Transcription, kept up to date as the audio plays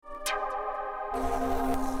My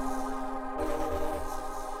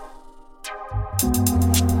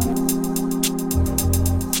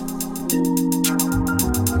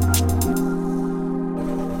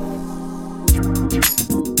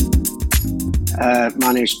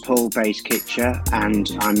name is Paul Bayes-Kitcher, and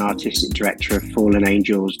I'm Artistic Director of Fallen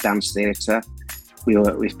Angels Dance Theatre. We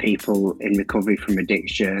work with people in recovery from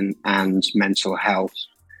addiction and mental health.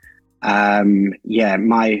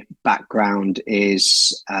 My background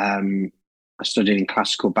is I studied in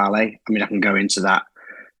classical ballet. I mean, I can go into that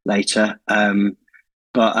later. A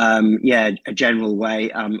general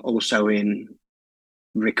way. I'm also in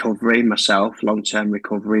recovery myself, long-term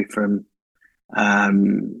recovery from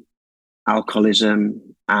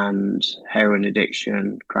alcoholism and heroin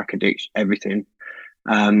addiction, crack addiction, everything.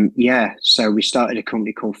 So we started a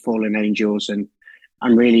company called Fallen Angels, and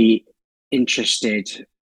I'm really interested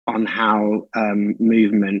on how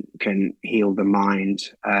movement can heal the mind,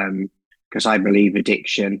 because I believe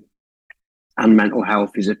addiction and mental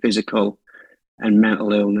health is a physical and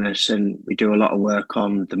mental illness, and we do a lot of work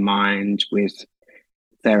on the mind with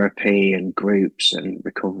therapy and groups and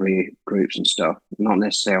recovery groups and stuff, not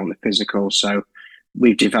necessarily on the physical. So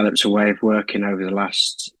we've developed a way of working over the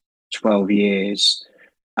last 12 years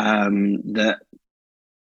that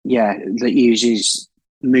uses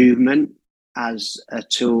movement as a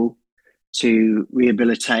tool to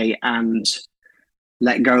rehabilitate and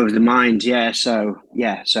let go of the mind. So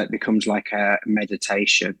it becomes like a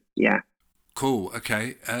meditation. Yeah. Cool.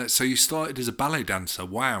 Okay. So you started as a ballet dancer.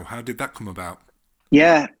 Wow. How did that come about?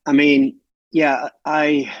 Yeah, I mean,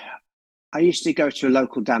 I used to go to a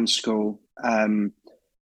local dance school. I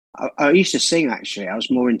used to sing, actually. I was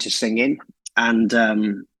more into singing, and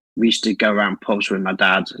we used to go around pubs with my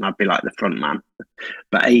dad, and I'd be like the front man,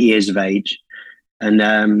 about 8 years of age. And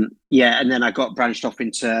and then I got branched off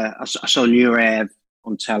into I saw Nureyev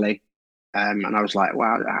on telly, and I was like,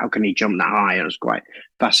 wow, how can he jump that high? I was quite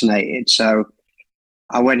fascinated. So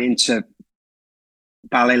I went into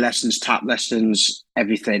ballet lessons, tap lessons,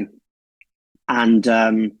 everything. And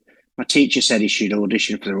my teacher said he should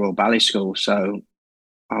audition for the Royal Ballet School. So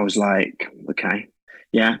I was like, okay,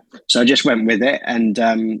 yeah. So I just went with it. And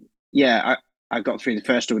I got through the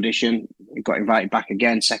first audition, got invited back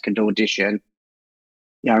again, second audition.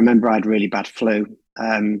 Yeah, I remember I had really bad flu.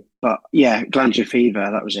 Glandular fever,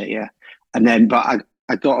 that was it, yeah.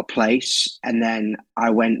 I got a place, and then I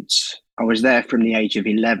was there from the age of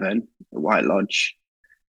 11 at White Lodge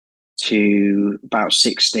to about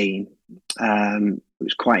 16. It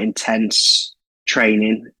was quite intense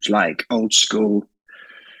training. It was like old school.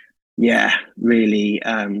 Yeah, really.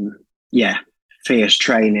 Fierce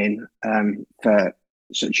training for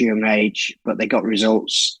such a young age, but they got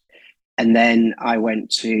results. And then I went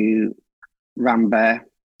to Rambert.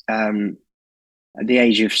 At the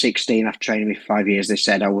age of 16, after training me for 5 years, they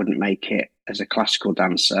said I wouldn't make it as a classical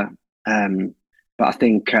dancer. But I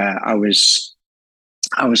think I was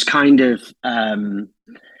kind of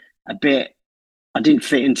a bit. I didn't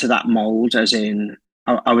fit into that mold, as in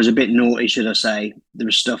I was a bit naughty, should I say? There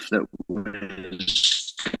was stuff that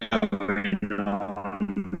was going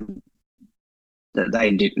on that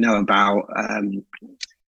they didn't know about,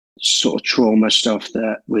 sort of trauma stuff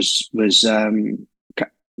that was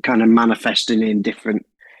kind of manifesting in different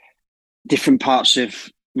parts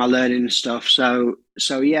of my learning and stuff. So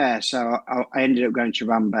I ended up going to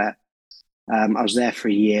Rambert. I was there for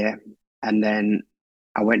a year, and then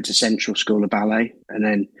I went to Central School of Ballet, and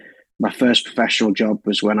then my first professional job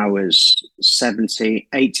was when I was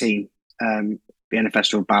 18, Vienna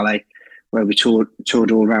Festival of Ballet, where we toured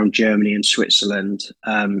all around Germany and Switzerland,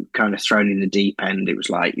 kind of thrown in the deep end. It was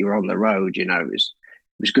like you were on the road, it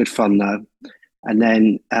was good fun though. And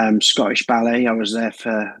then Scottish Ballet, I was there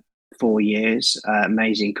for 4 years,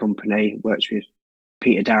 amazing company, worked with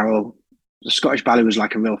Peter Darrell. The Scottish Ballet was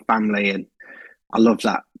like a real family, and I loved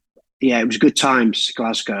that. Yeah, it was good times,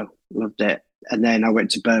 Glasgow, loved it. And then I went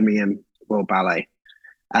to Birmingham Royal Ballet,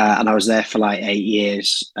 and I was there for like 8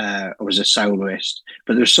 years. I was a soloist,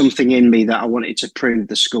 but there was something in me that I wanted to prove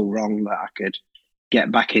the school wrong, that I could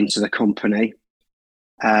get back into the company.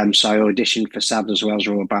 So I auditioned for Sadler's Wells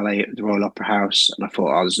Royal Ballet at the Royal Opera House, and I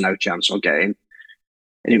thought, oh, there's no chance I'll get in.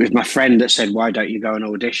 And it was my friend that said, why don't you go and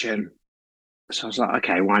audition? So I was like,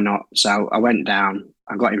 okay, why not? So I went down,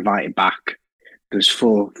 I got invited back. There was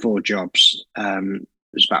four jobs.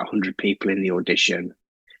 There's about 100 people in the audition.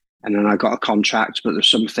 And then I got a contract, but there's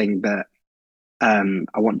something that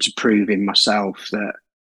I want to prove in myself, that,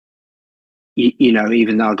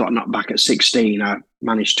 even though I got knocked back at 16, I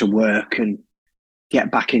managed to work and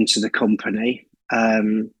get back into the company.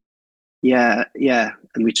 And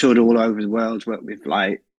we toured all over the world, worked with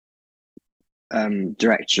like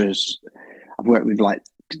directors. I've worked with like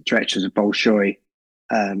directors of Bolshoi.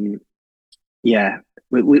 Um, yeah,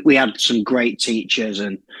 we had some great teachers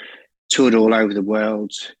and toured all over the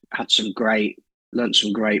world. Learned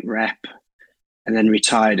some great rep, and then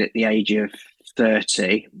retired at the age of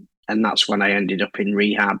 30, and that's when I ended up in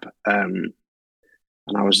rehab. And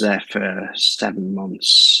I was there for 7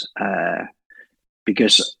 months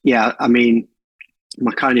because, yeah, I mean,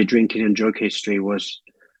 my kind of drinking and drug history was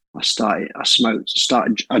I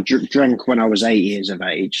drank when I was 8 years of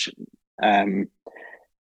age. Um,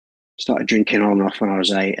 Started drinking on and off when I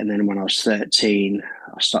was 8, and then when I was 13,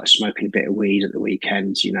 I started smoking a bit of weed at the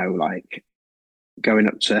weekends. Like going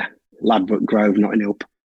up to Ladbroke Grove, Notting Hill,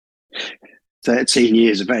 13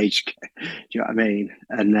 years of age. Do you know what I mean?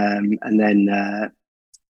 And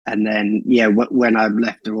then yeah, when I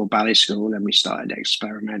left the Royal Ballet School, then we started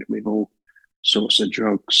experimenting with all sorts of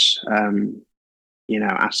drugs.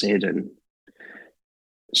 Acid and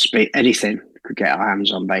anything we could get our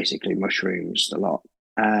hands on, basically mushrooms, the lot.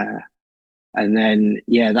 And then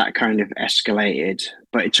yeah, that kind of escalated,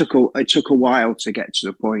 but it took a while to get to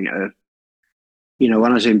the point of,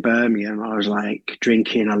 when I was in Birmingham, I was like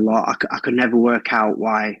drinking a lot. I could never work out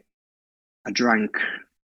why I drank.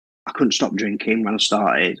 I couldn't stop drinking when I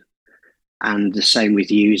started, and the same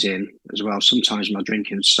with using as well. Sometimes my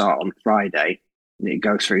drinking would start on Friday and it'd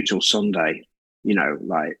go through till Sunday.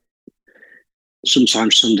 Like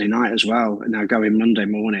sometimes Sunday night as well. And I'd go in Monday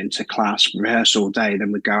morning to class, rehearse all day,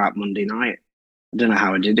 then we'd go out Monday night. I don't know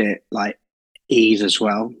how I did it, like ease as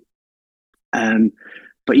well.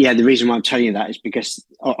 But yeah, the reason why I'm telling you that is because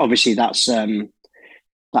obviously that's that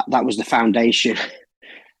was the foundation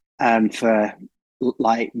for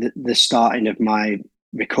like the starting of my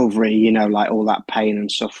recovery. Like all that pain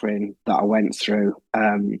and suffering that I went through.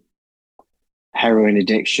 Heroin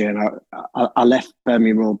addiction. I left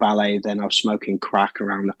Birmingham Royal Ballet, then I was smoking crack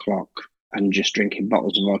around the clock and just drinking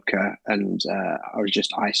bottles of vodka, and I was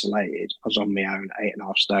just isolated. I was on my own,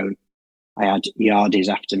 8.5 stone. I had Yardies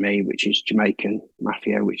after me, which is Jamaican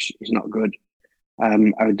mafia, which is not good.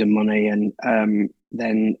 Owed them money, and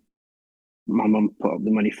then my mum put up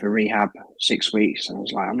the money for rehab, 6 weeks. And I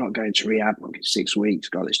was like, I'm not going to rehab. 6 weeks,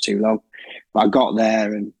 God, it's too long. But I got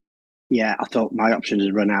there, and yeah, I thought my options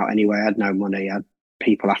had run out anyway. I had no money, I had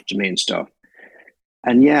people after me and stuff.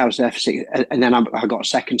 And yeah, I was there for 6, and then I got a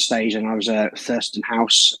second stage, and I was at Thurston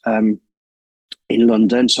House in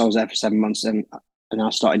London. So I was there for 7 months, and I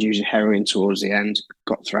started using heroin towards the end.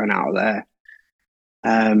 Got thrown out of there,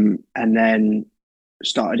 and then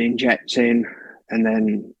started injecting, and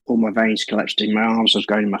then all my veins collapsed in my arms. I was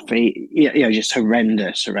going in my feet. Yeah, just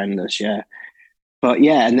horrendous. Yeah. But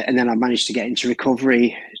yeah, and then I managed to get into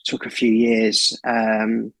recovery. It took a few years,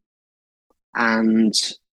 and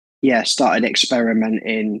yeah, started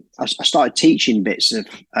experimenting. I started teaching bits of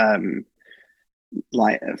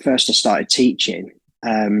like at first I started teaching.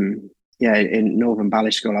 In Northern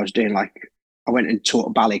Ballet School, I was doing I went and taught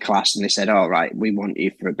a ballet class, and they said, "All right, we want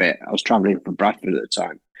you for a bit." I was traveling from Bradford at the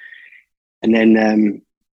time, and then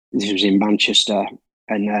this was in Manchester.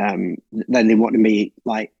 And then they wanted me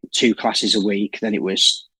like 2 classes a week. Then it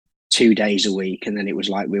was 2 days a week. And then it was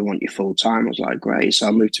like, we want you full time. I was like, great. So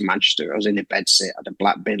I moved to Manchester. I was in a bed sit, had a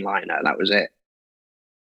black bin liner. That was it.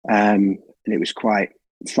 And it was quite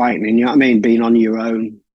frightening. You know what I mean? Being on your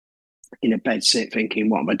own in a bed sit thinking,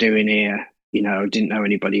 what am I doing here? Didn't know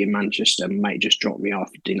anybody in Manchester. My mate just dropped me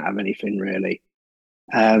off. Didn't have anything really.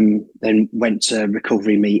 Then went to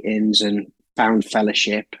recovery meetings and found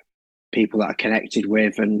fellowship, people that I connected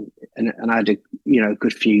with, and I had a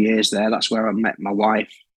good few years there. That's where I met my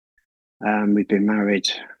wife. We've been married,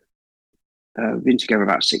 we've been together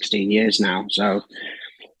about 16 years now. So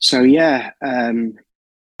yeah,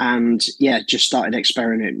 and yeah, just started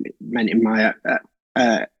experimenting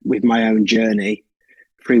with my own journey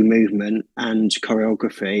through movement and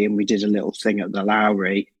choreography, and we did a little thing at the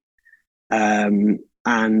Lowry.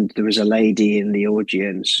 And there was a lady in the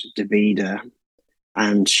audience, Davida,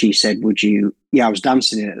 and she said, would you, I was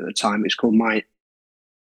dancing in it at the time. It's called I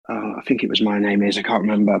think it was My Name Is, I can't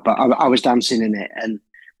remember, but I was dancing in it and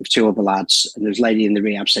with 2 other lads, and this lady in the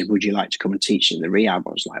rehab said, would you like to come and teach in the rehab?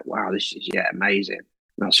 I was like, wow, this is, amazing.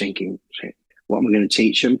 And I was thinking, what am I going to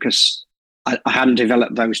teach them? Because I hadn't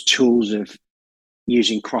developed those tools of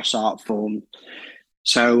using cross art form.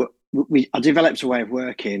 So I developed a way of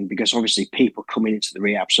working, because obviously people coming into the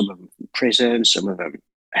rehab, some of them from prison, some of them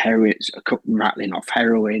rattling off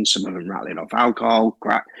heroin, some of them rattling off alcohol,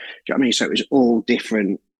 crack. Do you know what I mean? So it was all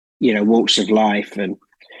different, walks of life, and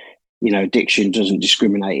addiction doesn't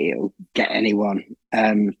discriminate; it'll get anyone.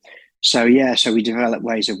 So we developed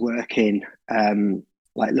ways of working,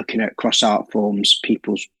 like looking at cross art forms,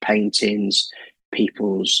 people's paintings,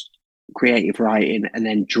 people's creative writing, and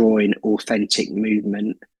then drawing authentic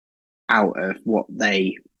movement out of what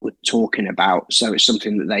they were talking about. So it's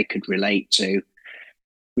something that they could relate to.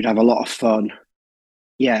 We'd have a lot of fun.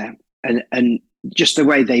 Yeah. And just the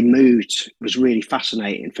way they moved was really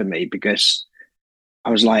fascinating for me, because I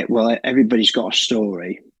was like, well, everybody's got a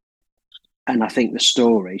story. And I think the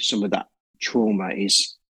story, some of that trauma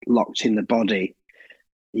is locked in the body.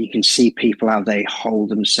 You can see people, how they hold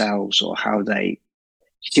themselves, or how they,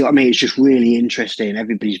 see what I mean? It's just really interesting.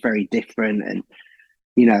 Everybody's very different. And,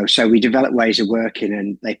 so we developed ways of working,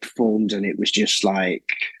 and they performed, and it was just like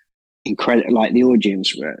incredible. Like the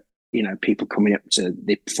audience were, people coming up to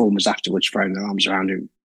the performers afterwards, throwing their arms around and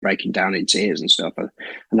breaking down in tears and stuff.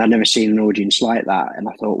 And I'd never seen an audience like that. And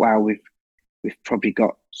I thought, wow, we've probably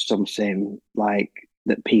got something like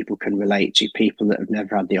that people can relate to, people that have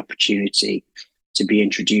never had the opportunity to be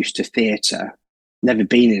introduced to theatre, never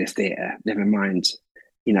been in a theatre, never mind,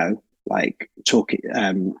 like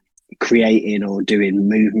talking, creating or doing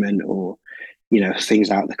movement, or, things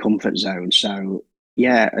out of the comfort zone. So,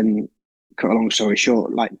 yeah. And cut a long story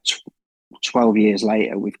short, like 12 years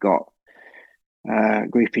later, we've got a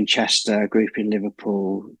group in Chester, a group in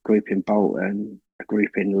Liverpool, a group in Bolton, a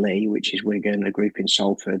group in Lee, which is Wigan, a group in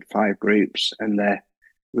Salford, 5 groups, and they're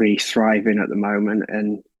really thriving at the moment.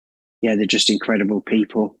 And yeah, they're just incredible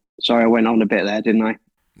people. Sorry, I went on a bit there, didn't I?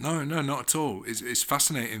 No, no, not at all. It's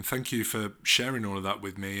fascinating. Thank you for sharing all of that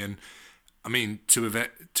with me. And I mean, to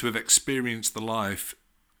have experienced the life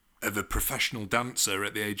of a professional dancer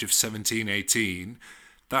at the age of 17, 18,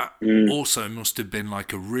 that Mm. also must have been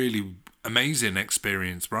like a really amazing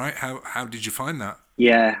experience, right? How did you find that?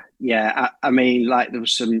 Yeah, yeah. I mean, like there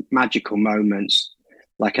was some magical moments.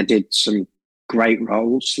 Like I did some great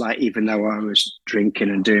roles. Like even though I was drinking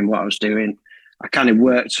and doing what I was doing, I kind of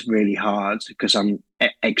worked really hard, because I'm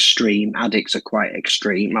extreme. Addicts are quite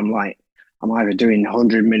extreme. I'm like, I'm either doing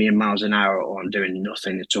 100 million miles an hour, or I'm doing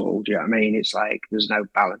nothing at all. Do you know what I mean? It's like there's no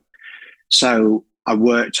balance. So I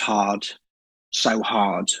worked hard, so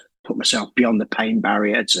hard, put myself beyond the pain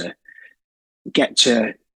barrier to get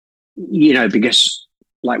to, because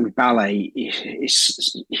like with ballet,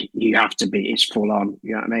 it's you have to be, it's full on,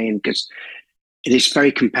 you know what I mean? Because it is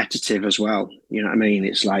very competitive as well, you know what I mean?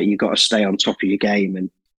 It's like you've got to stay on top of your game.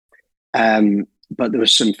 And but there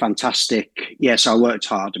was some fantastic, yes, I worked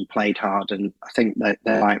hard and played hard, and I think that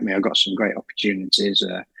they like me. I got some great opportunities.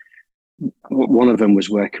 One of them was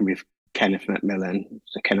working with Kenneth Macmillan,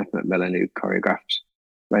 so Kenneth Macmillan, who choreographed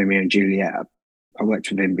Romeo and Juliet. I worked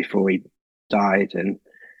with him before he died, and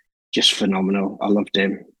just phenomenal. I loved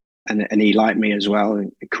him, and he liked me as well,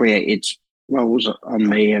 and created roles on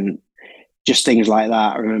me, and just things like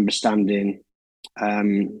that. I remember standing.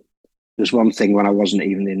 There's one thing when I wasn't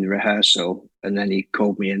even in the rehearsal, and then he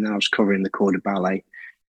called me, and I was covering the corps de ballet.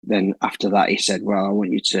 Then after that, he said, "Well, I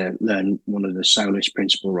want you to learn one of the soloist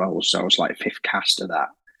principal roles." So I was like fifth cast of that,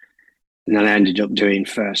 and then I ended up doing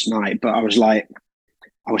first night. But I was like,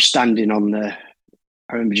 I was standing on the.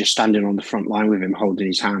 I remember just standing on the front line with him, holding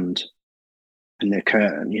his hand, and the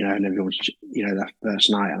curtain, and everyone's, that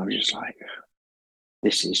first night, and I was just like,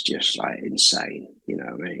 this is just like insane, you know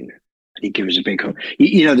what I mean? And he gave us a big hug.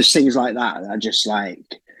 There's things like that that are just like,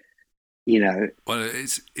 you know, Well,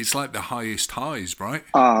 it's like the highest highs, right?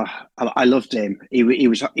 I loved him. He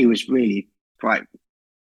was really quite,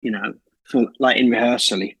 full, like in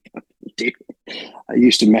rehearsal, he did. I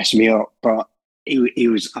used to mess me up, but he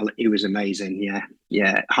was amazing. Yeah,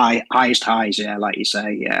 yeah, highest highs. Yeah, like you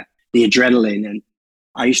say. Yeah, the adrenaline, and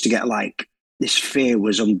I used to get like this fear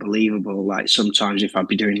was unbelievable. Like sometimes if I'd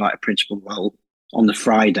be doing like a principal role on the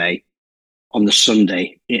Friday, on the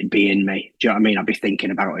Sunday, it'd be in me. Do you know what I mean? I'd be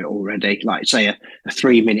thinking about it already. Like say a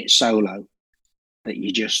 3 minute solo that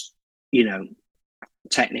you just, you know,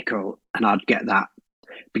 technical, and I'd get that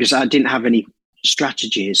because I didn't have any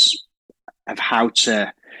strategies of how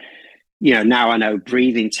to, now I know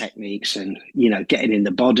breathing techniques and, getting in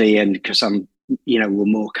the body, and because I'm, we're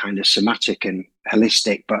more kind of somatic and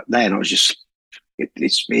holistic, but then I was just,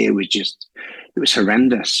 this fear was just, it was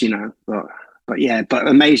horrendous, but yeah, but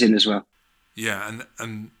amazing as well. Yeah,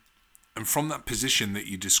 and from that position that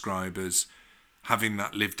you describe as having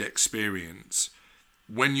that lived experience,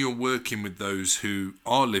 when you're working with those who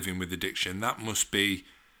are living with addiction, that must be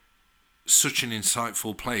such an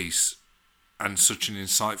insightful place and such an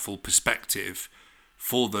insightful perspective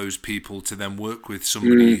for those people to then work with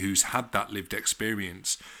somebody Mm, who's had that lived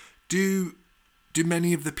experience. Do do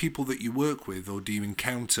many of the people that you work with, or do you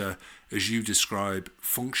encounter, as you describe,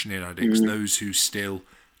 functioning addicts, mm, those who still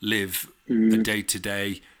live a mm. day to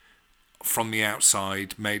day from the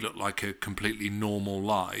outside may look like a completely normal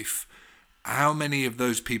life. How many of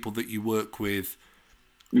those people that you work with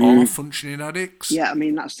are functioning addicts? Yeah, I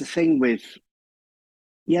mean that's the thing with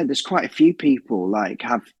there's quite a few people like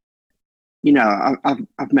have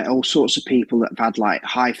I've met all sorts of people that have had like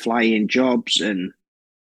high flying jobs and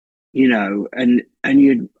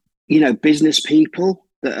business people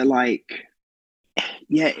that are like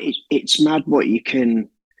it's mad what you can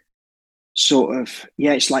sort of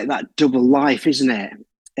it's like that double life, isn't it?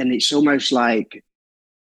 And it's almost like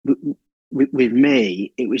with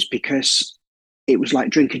me it was because it was like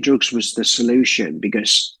drinking drugs was the solution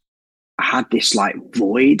because I had this like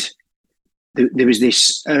void. There was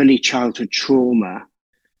this early childhood trauma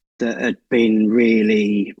that had been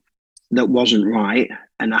really that wasn't right,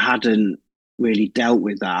 and I hadn't really dealt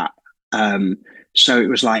with that. So it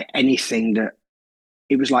was like anything that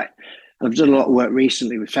it was like I've done a lot of work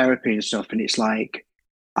recently with therapy and stuff, and it's like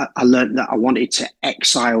I learned that I wanted to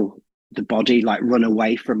exile the body, like run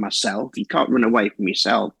away from myself. You can't run away from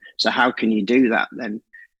yourself. So how can you do that then?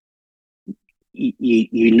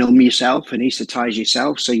 You numb yourself, anesthetize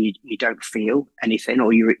yourself, so you don't feel anything,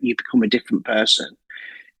 or you become a different person,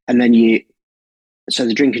 and then so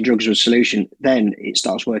the drinking drugs was a solution. Then it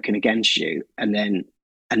starts working against you, and then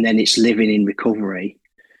it's living in recovery.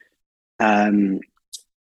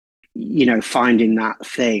 Finding that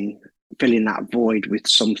thing, filling that void with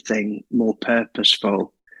something more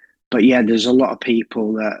purposeful. But yeah, there's a lot of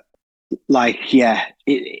people that like I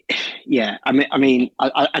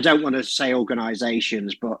don't want to say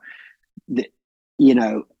organizations, but the, you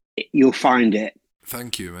know you'll find it.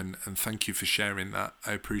 Thank you, and thank you for sharing that.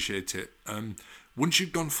 I appreciate it. Once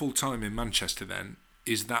you'd gone full time in Manchester, then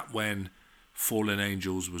is that when Fallen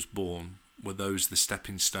Angels was born? Were those the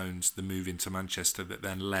stepping stones, the move into Manchester that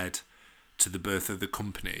then led to the birth of the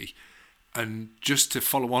company? And just to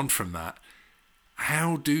follow on from that,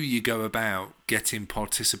 how do you go about getting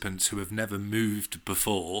participants who have never moved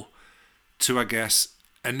before to, I guess,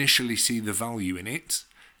 initially see the value in it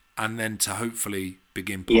and then to hopefully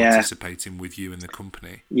begin participating with you in the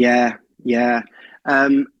company? Yeah.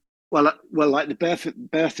 Well, like the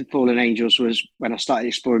birth of Fallen Angels was when I started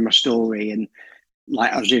exploring my story, and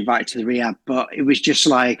like I was invited to the rehab, but it was just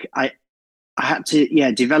like I had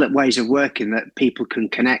to develop ways of working that people can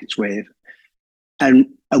connect with, and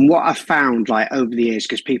what I found like over the years,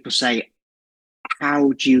 because people say,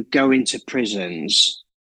 how do you go into prisons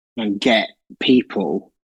and get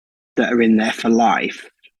people that are in there for life,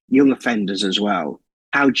 young offenders as well?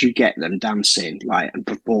 How do you get them dancing like and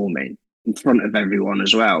performing in front of everyone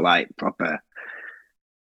as well, like proper,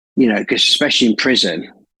 because especially in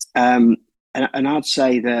prison, and I'd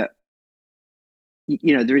say that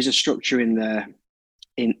there is a structure in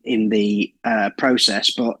the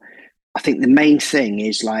process, but I think the main thing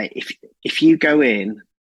is like if you go in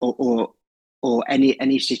or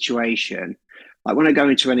any situation, like when I go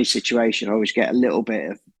into any situation, I always get a little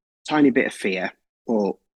bit of tiny bit of fear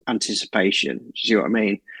or anticipation. Do you see what I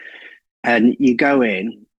mean? And you go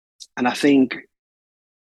in, and I think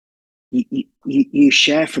you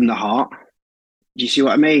share from the heart. Do you see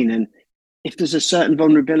what I mean? And if there's a certain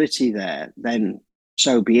vulnerability there, then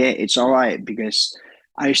so be it. It's all right, because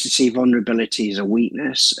I used to see vulnerability as a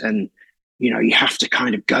weakness, and you have to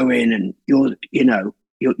kind of go in and you're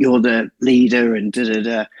the leader and da da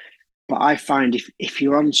da. But I find if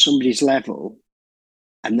you're on somebody's level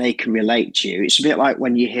and they can relate to you, it's a bit like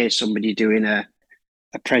when you hear somebody doing a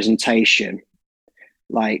presentation,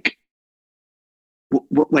 like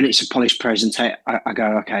when it's a polished presentation, I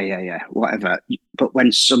go, okay, yeah, whatever. But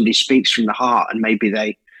when somebody speaks from the heart and maybe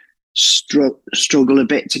they struggle a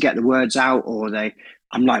bit to get the words out, or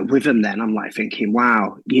I'm like with them, then I'm like thinking,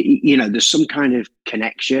 wow, there's some kind of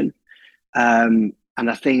connection. And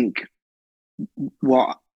I think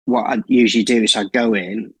what I usually do is I go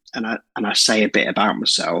in and I say a bit about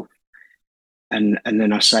myself, and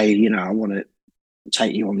then I say, I want to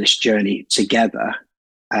take you on this journey together.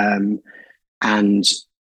 And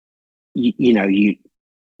you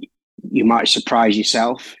might surprise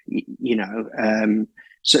yourself,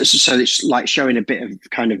 so it's like showing a bit of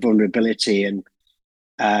kind of vulnerability, and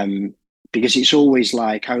because it's always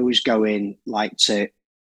like I always go in like to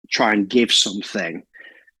try and give something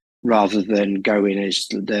rather than going as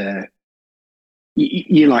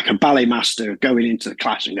you're like a ballet master going into the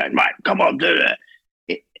class and going, right, come on, do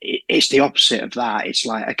it. It's the opposite of that. It's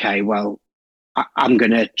like, okay, well, I'm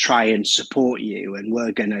going to try and support you, and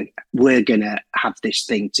we're gonna have this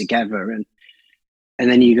thing together, and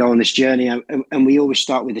then you go on this journey, and we always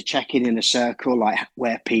start with a check-in in a circle, like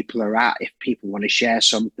where people are at, if people want to share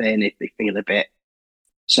something, if they feel a bit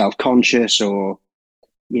self-conscious, or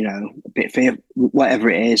a bit of fear, whatever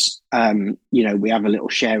it is. We have a little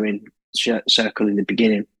sharing circle in the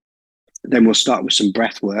beginning. Then we'll start with some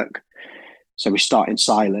breath work. So we start in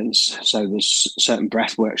silence. So there's certain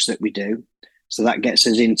breath works that we do. So that gets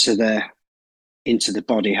us into the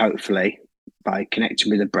body, hopefully, by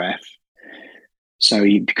connecting with the breath. So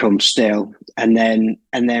you become still, and then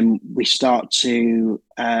we start to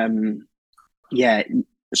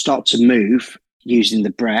start to move using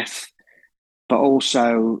the breath, but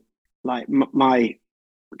also like my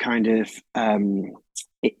kind of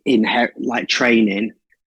like training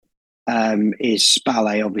is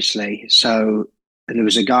ballet, obviously. So, and there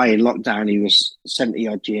was a guy in lockdown. He was 70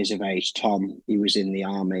 odd years of age. Tom. He was in the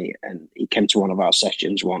army, and he came to one of our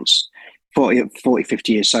sessions once.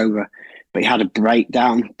 50 years sober, but he had a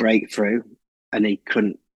breakthrough, and he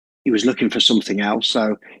couldn't. He was looking for something else,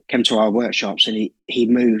 so came to our workshops, and he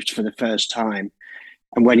moved for the first time.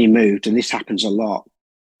 And when he moved, and this happens a lot,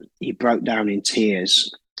 he broke down in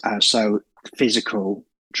tears. So physical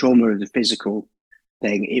trauma of the physical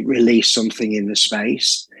thing, it released something in the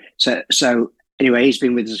space. So anyway, he's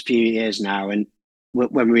been with us a few years now, and when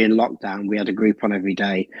we were in lockdown, we had a group on every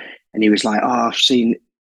day, and he was like, "Oh,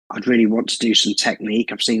 I'd really want to do some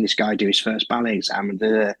technique. I've seen this guy do his first ballet exam," and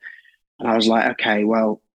I was like, "Okay,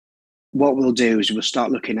 well, what we'll do is we'll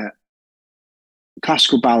start looking at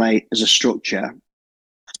classical ballet as a structure,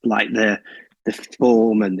 like the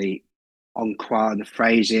form and the encore, the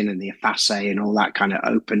phrasing and the effacé and all that kind of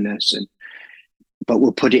openness, but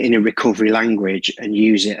we'll put it in a recovery language and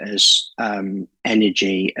use it as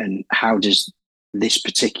energy, and how does this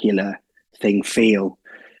particular thing feel?"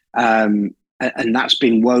 And that's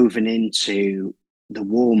been woven into the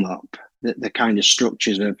warm-up, the kind of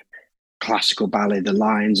structures of classical ballet, the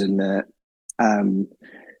lines and the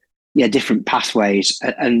different pathways,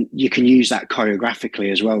 and you can use that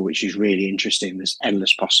choreographically as well, which is really interesting. There's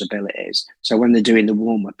endless possibilities. So when they're doing the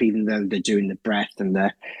warm-up, even though they're doing the breath and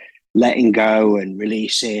they're letting go and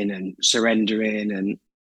releasing and surrendering and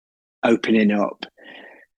opening up,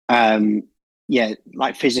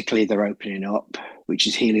 like physically they're opening up, which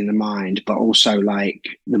is healing the mind, but also like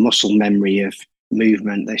the muscle memory of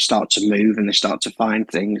movement, they start to move and they start to find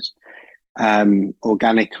things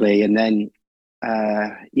organically. And then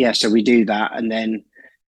so we do that, and then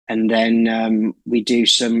we do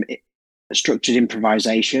some structured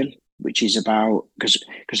improvisation, which is about, because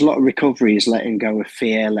a lot of recovery is letting go of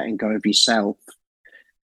fear, letting go of yourself,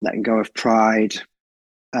 letting go of pride,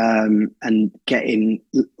 and getting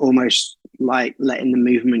almost like letting the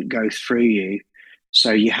movement go through you.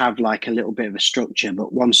 So you have like a little bit of a structure,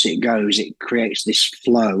 but once it goes, it creates this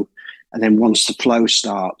flow. And then once the flow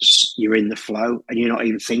starts, you're in the flow and you're not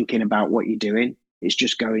even thinking about what you're doing. It's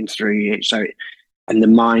just going through you. So, and the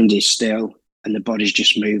mind is still and the body's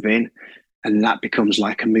just moving. And that becomes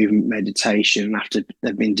like a movement meditation. After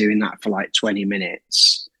they've been doing that for like 20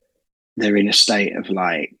 minutes, they're in a state of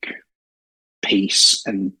like peace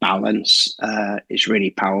and balance. It's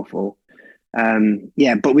really powerful.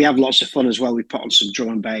 But we have lots of fun as well. We put on some drum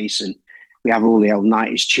and bass, and we have all the old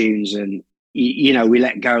 90s tunes, and we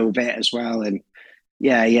let go of it as well. And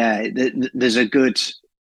there's a good,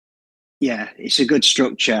 it's a good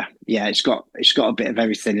structure. It's got a bit of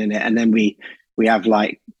everything in it. And then we have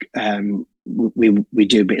like we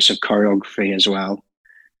do bits of choreography as well,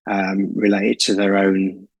 related to their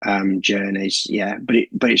own journeys.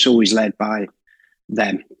 But it's always led by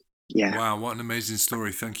them. Wow, what an amazing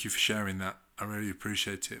story. Thank you for sharing that. I really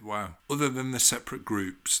appreciate it. Wow. Other than the separate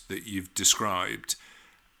groups that you've described,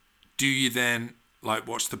 do you then, like,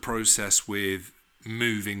 what's the process with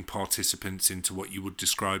moving participants into what you would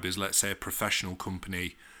describe as, let's say, a professional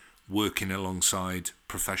company working alongside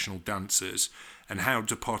professional dancers? And how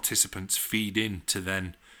do participants feed into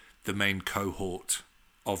then the main cohort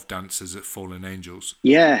of dancers at Fallen Angels?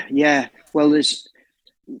 Yeah. Well, there's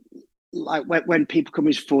like when people come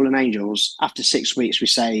into Fallen Angels, after 6 weeks, we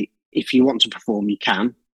say, if you want to perform, you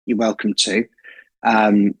can. You're welcome to.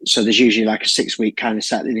 So there's usually like a 6 week kind of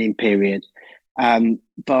settling in period.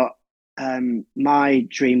 But my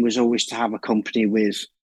dream was always to have a company with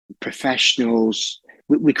professionals.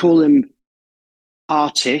 We call them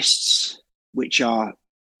artists, which are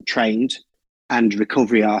trained, and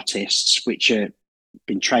recovery artists, which are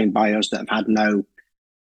been trained by us, that have had no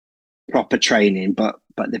proper training, but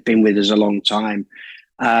they've been with us a long time.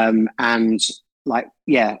 And like,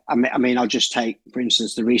 I mean, I'll just take, for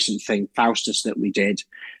instance, the recent thing, Faustus, that we did,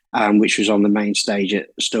 which was on the main stage at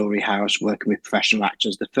Story House, working with professional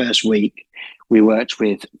actors. The first week we worked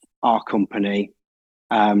with our company.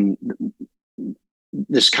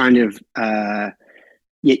 This kind of,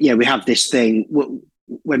 we have this thing.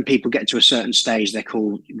 when people get to a certain stage, they're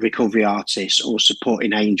called recovery artists or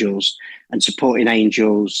supporting angels. And supporting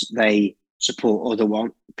angels, they support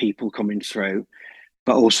people coming through,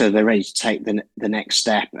 but also they're ready to take the next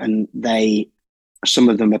step. And some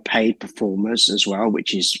of them are paid performers as well,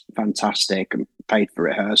 which is fantastic, and paid for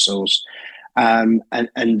rehearsals. And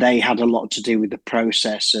they had a lot to do with the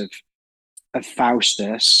process of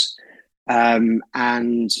Faustus.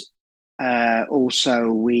 And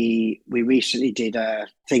also we recently did a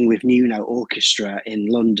thing with Nuno Orchestra in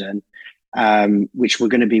London, which we're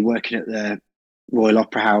going to be working at the Royal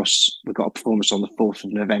Opera House. We've got a performance on the 4th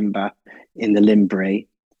of November in the Limbury.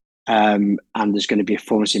 And there's going to be a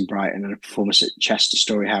performance in Brighton and a performance at Chester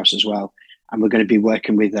Story House as well. And we're going to be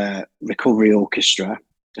working with a recovery orchestra.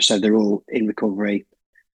 So they're all in recovery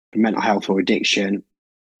for mental health or addiction.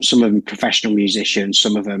 Some of them professional musicians,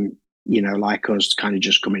 some of them, like us, kind of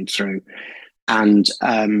just coming through. And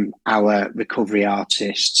our recovery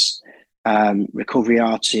artists are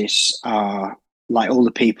like all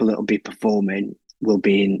the people that will be performing will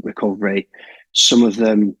be in recovery. Some of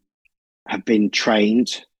them have been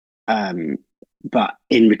trained, but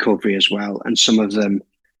in recovery as well. And some of them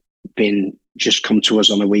been just come to us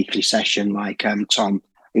on a weekly session, like Tom,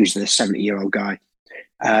 who's the 70-year-old guy.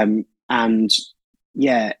 And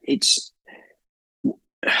yeah,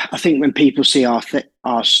 I think when people see our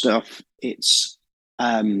stuff, it's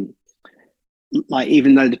like,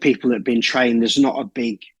 even though the people that have been trained, there's not a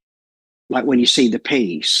big, like when you see the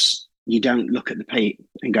piece, you don't look at the piece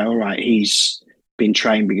and go, all right, he's been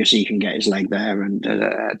trained because he can get his leg there and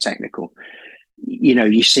technical.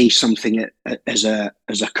 You see something as a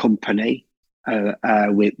company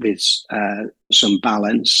with some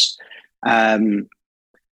balance.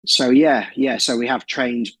 So we have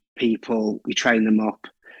trained people, we train them up.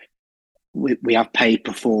 We have paid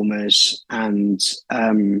performers, and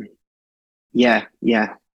I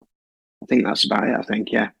think that's about it. I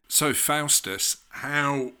think, yeah. So Faustus,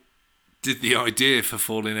 how did the idea for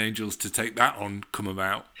Fallen Angels to take that on come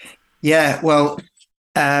about? Yeah, well,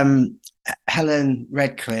 Helen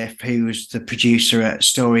Redcliffe, who was the producer at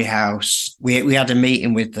Story House, we had a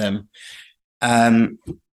meeting with them, and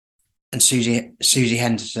Susie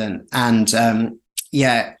Henderson, and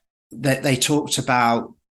they talked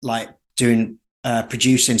about like doing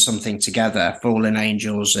producing something together, Fallen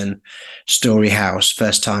Angels and Story House.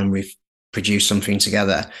 First time we've produced something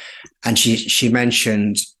together, and she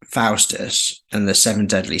mentioned Faustus and the 7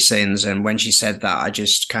 deadly sins, and when she said that, I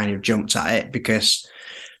just kind of jumped at it because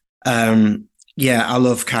I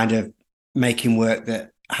love kind of making work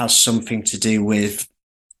that has something to do with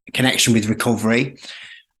connection with recovery.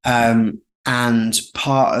 And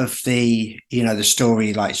part of the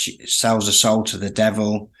story, like, she sells a soul to the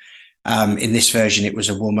devil. In this version, it was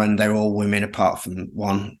a woman. They're all women apart from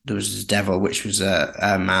one. There was the devil, which was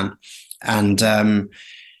a man. And the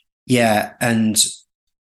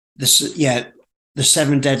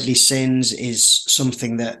 7 deadly sins is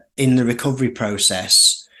something that in the recovery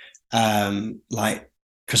process,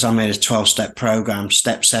 because I'm in a 12-step program,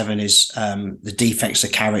 step 7 is the defects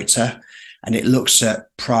of character. And it looks at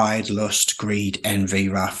pride, lust, greed, envy,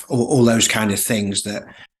 wrath, all those kind of things that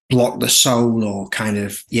block the soul, or kind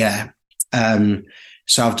of,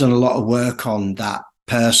 so I've done a lot of work on that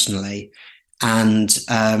personally. And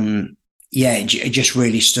it just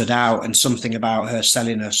really stood out, and something about her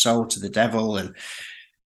selling her soul to the devil. And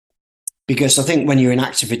because I think when you're in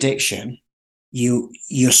active addiction,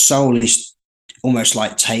 your soul is almost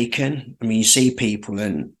like taken. I mean, you see people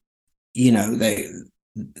and,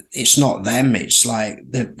 it's not them. It's like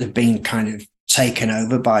they've been kind of taken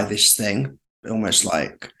over by this thing, almost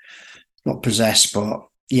like not possessed, but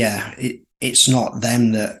it's not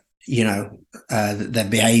them that, their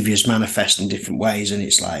behaviors manifest in different ways. And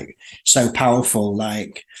it's like so powerful.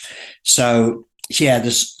 Like, so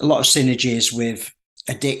there's a lot of synergies with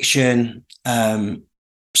addiction,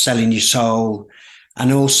 selling your soul.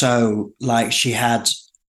 And also, like, she had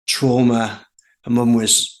trauma. Her mum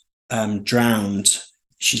was drowned.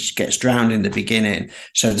 She gets drowned in the beginning.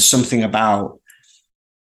 So there's something about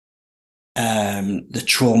the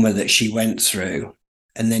trauma that she went through.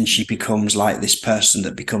 And then she becomes like this person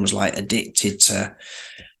that becomes like addicted to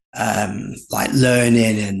like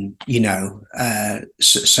learning, and,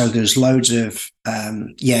 so there's loads of,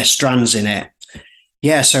 strands in it.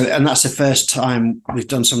 Yeah. So, and that's the first time we've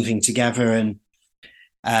done something together, and,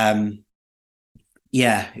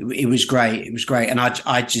 it was great. It was great. And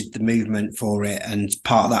I did the movement for it. And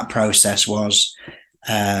part of that process was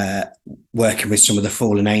working with some of the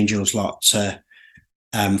Fallen Angels lot to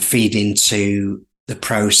feed into the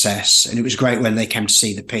process. And it was great when they came to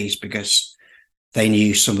see the piece, because they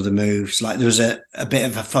knew some of the moves. Like there was a bit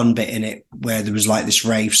of a fun bit in it where there was like this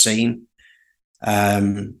rave scene.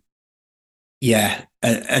 Yeah,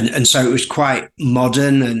 and so it was quite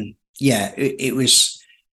modern, and yeah, it was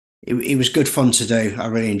good fun to do. I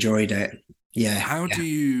really enjoyed it. Yeah. How do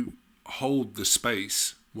you hold the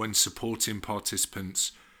space when supporting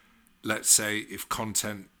participants? Let's say if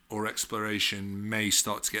content or exploration may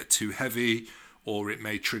start to get too heavy, or it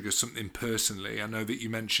may trigger something personally. I know that you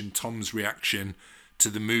mentioned Tom's reaction to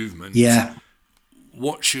the movement. Yeah.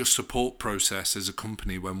 What's your support process as a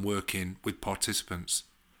company when working with participants?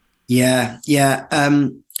 Yeah.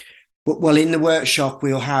 Well, in the workshop,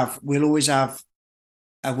 we'll always have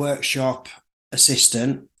a workshop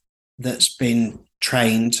assistant that's been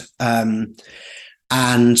trained.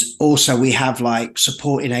 And also we have like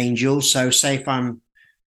supporting angels. So say if I'm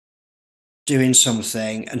doing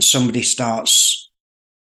something and somebody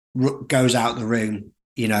goes out the room,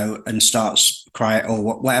 and starts crying or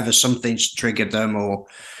whatever, something's triggered them,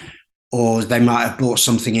 or they might have brought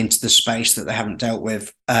something into the space that they haven't dealt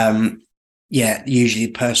with. Usually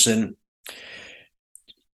the person,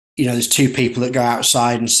 there's two people that go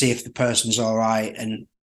outside and see if the person's all right and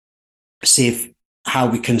see how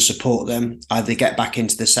we can support them, either get back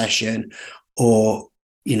into the session or,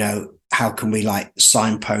 how can we like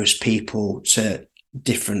signpost people to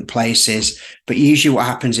different places. But usually what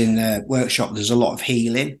happens in the workshop, there's a lot of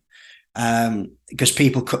healing, because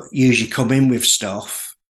people usually come in with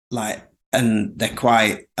stuff and they're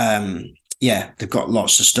quite, they've got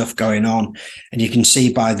lots of stuff going on, and you can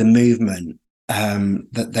see by the movement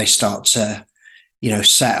that they start to,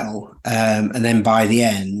 settle. And then by the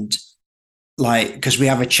end, because we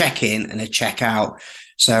have a check-in and a check-out.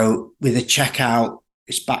 So with a check-out,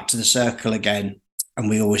 it's back to the circle again. And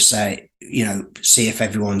we always say, see if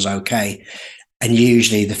everyone's okay. And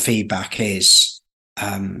usually the feedback is,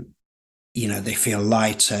 they feel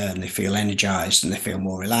lighter and they feel energized and they feel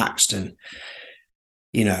more relaxed. And,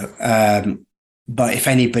 but if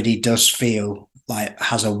anybody does feel like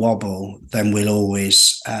has a wobble, then we'll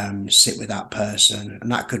always sit with that person.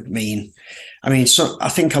 And that could mean, so I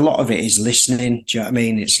think a lot of it is listening. Do you know what I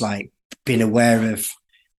mean? It's like being aware of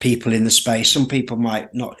people in the space. Some people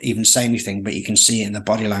might not even say anything, but you can see in the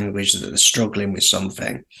body language that they're struggling with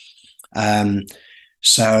something. And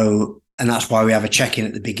that's why we have a check-in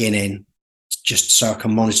at the beginning, just so I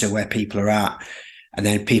can monitor where people are at. And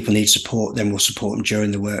then if people need support, then we'll support them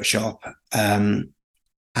during the workshop. And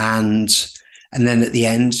then at the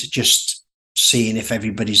end, just seeing if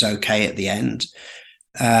everybody's okay at the end.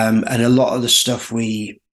 And a lot of the stuff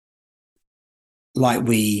we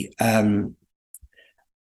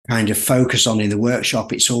kind of focus on in the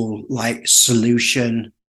workshop, it's all like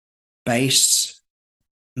solution based.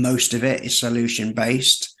 Most of it is solution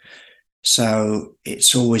based. So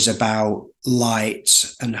it's always about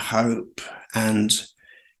light and hope and,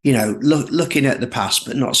 looking at the past,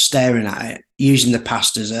 but not staring at it, using the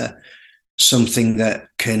past as something that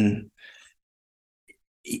can,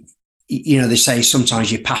 they say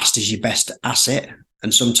sometimes your past is your best asset.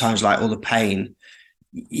 And sometimes like all the pain,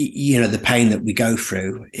 the pain that we go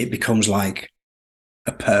through, it becomes like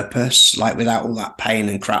a purpose. Like without all that pain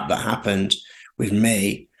and crap that happened with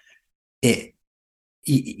me, maybe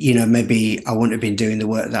I wouldn't have been doing the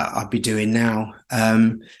work that I'd be doing now.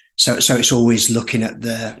 So it's always looking at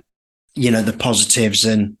the positives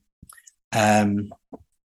and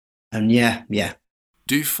yeah.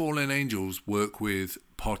 Do Fallen Angels work with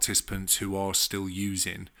participants who are still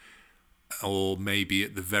using, or maybe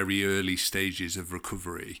at the very early stages of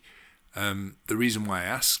recovery? The reason why I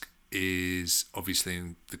ask is obviously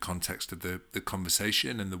in the context of the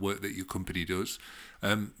conversation and the work that your company does,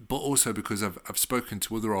 but also because I've spoken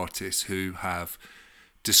to other artists who have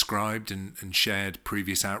described and shared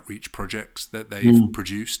previous outreach projects that they've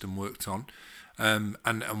produced and worked on.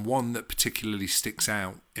 And one that particularly sticks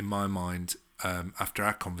out in my mind after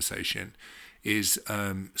our conversation is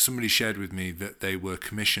somebody shared with me that they were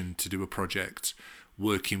commissioned to do a project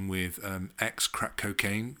working with ex-crack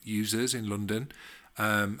cocaine users in London.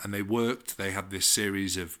 And they had this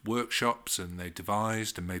series of workshops and they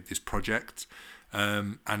devised and made this project.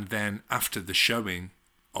 And then after the showing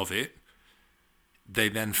of it, they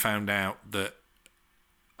then found out that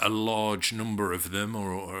a large number of them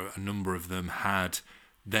or a number of them had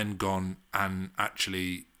then gone and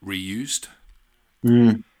actually reused.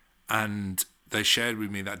 And they shared with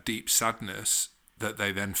me that deep sadness that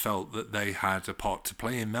they then felt that they had a part to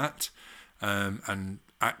play in that. And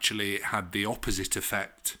actually it had the opposite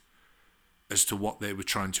effect as to what they were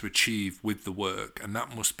trying to achieve with the work. And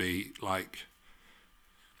that must be like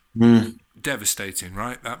Mm. Devastating,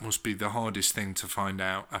 right? That must be the hardest thing to find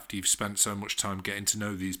out after you've spent so much time getting to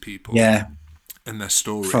know these people Yeah. and their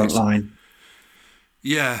stories. Frontline.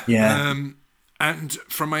 Yeah. Yeah. And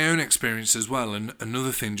from my own experience as well, and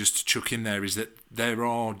another thing just to chuck in there is that there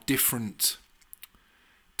are different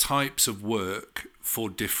types of work for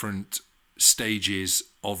different stages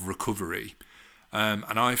of recovery.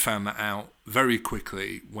 And I found that out very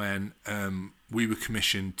quickly when we were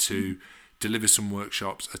commissioned to deliver some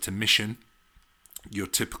workshops at a mission, your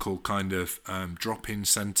typical kind of drop-in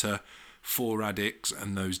centre for addicts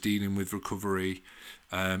and those dealing with recovery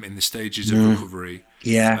in the stages of recovery.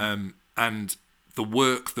 Yeah. And the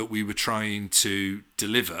work that we were trying to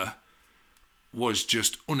deliver was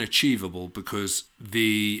just unachievable because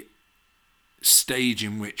the stage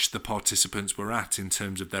in which the participants were at in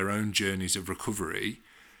terms of their own journeys of recovery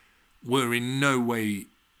were in no way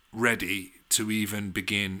ready to even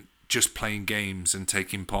begin just playing games and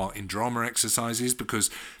taking part in drama exercises, because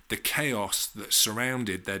the chaos that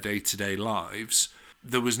surrounded their day-to-day lives,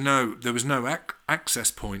 there was no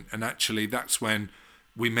access point. And actually that's when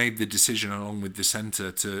we made the decision along with the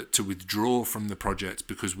centre to withdraw from the project,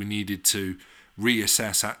 because we needed to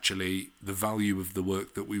reassess actually the value of the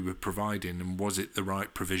work that we were providing, and was it the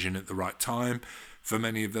right provision at the right time for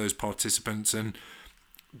many of those participants. And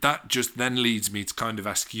that just then leads me to kind of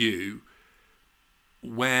ask you,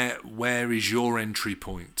 where is your entry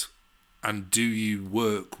point, and do you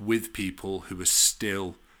work with people who are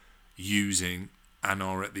still using and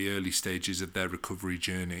are at the early stages of their recovery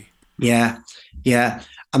journey? Yeah. Yeah.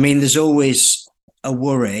 I mean, there's always a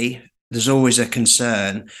worry. There's always a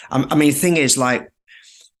concern. I mean, the thing is, like,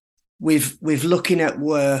 with looking at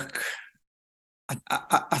work,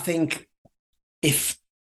 I think you've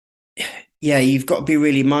got to be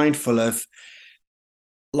really mindful of,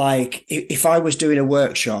 like, if I was doing a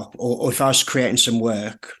workshop or if I was creating some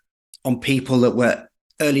work on people that were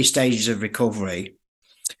early stages of recovery,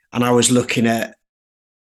 and I was looking at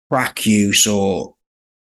crack use, or,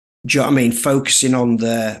 do you know what I mean, focusing on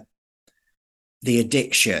the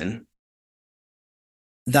addiction,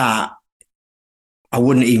 that I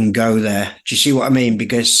wouldn't even go there. Do you see what I mean?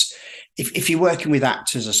 Because if you're working with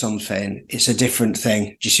actors or something, it's a different thing.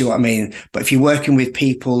 Do you see what I mean? But if you're working with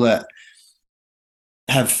people that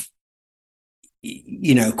have,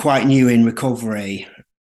 quite new in recovery,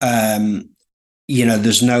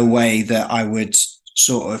 there's no way that I would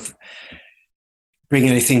sort of bring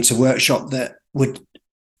anything to workshop that would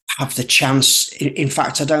have the chance. In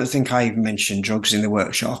fact, I don't think I even mentioned drugs in the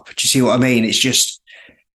workshop. Do you see what I mean? It's just,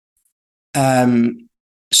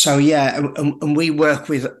 so yeah, and we work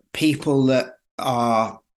with people that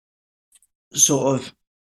are sort of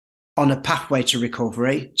on a pathway to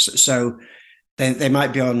recovery. So they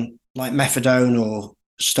might be on like methadone or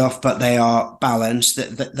stuff, but they are balanced.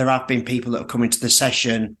 That there have been people that have come into the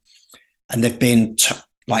session and they've been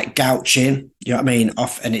like gouching, you know what I mean,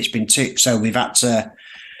 off, and it's been so we've had to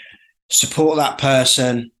support that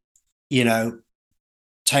person,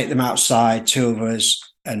 take them outside, two of us,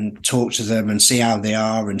 and talk to them and see how they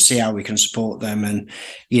are and see how we can support them. And,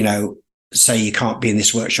 say you can't be in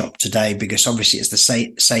this workshop today because obviously it's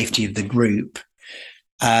the safety of the group.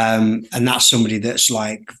 And that's somebody that's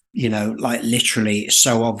like, like literally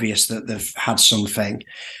so obvious that they've had something.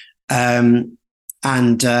 I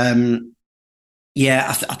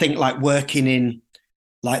think like working in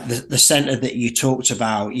like the center that you talked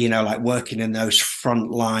about, like working in those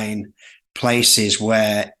frontline places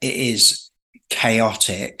where it is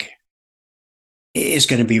chaotic, it is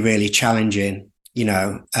going to be really challenging,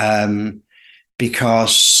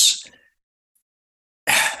 because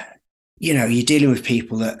you're dealing with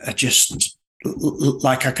people that are just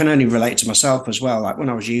like, I can only relate to myself as well. Like when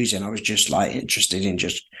I was using, I was just like interested in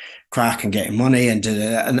just crack and getting money and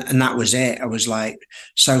that was it. I was like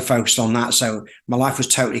so focused on that. So my life was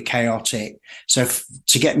totally chaotic. So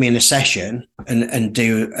to get me in a session and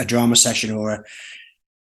do a drama session or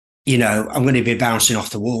I'm going to be bouncing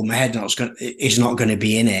off the wall. My head is not going to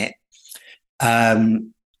be in it.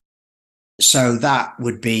 So that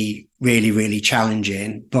would be really, really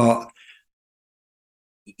challenging. But,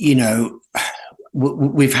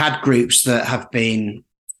 we've had groups that have been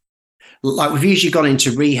like, we've usually gone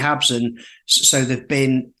into rehabs. And so they've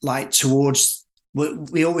been like towards,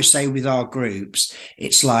 we always say with our groups,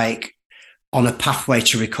 it's like on a pathway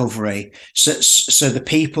to recovery. So the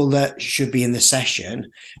people that should be in the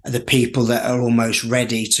session are the people that are almost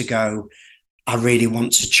ready to go, I really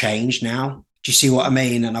want to change now. Do you see what I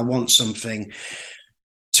mean? And I want something.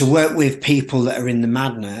 To work with people that are in the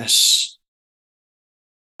madness,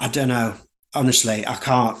 I don't know. Honestly, I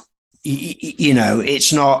can't,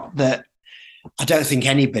 it's not that I don't think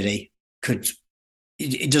anybody could.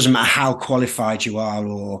 It doesn't matter how qualified you are,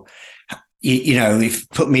 or you know, if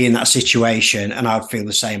put me in that situation, and I'd feel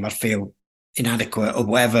the same. I'd feel inadequate or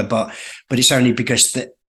whatever. But it's only because that,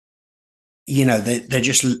 you know, they're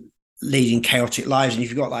just leading chaotic lives, and if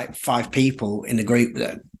you've got like 5 people in the group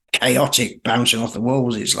that are chaotic, bouncing off the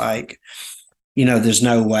walls, it's like, you know, there's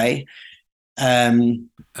no way. And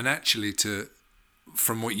actually,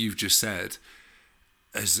 from what you've just said,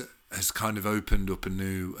 has kind of opened up a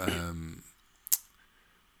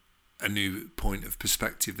new point of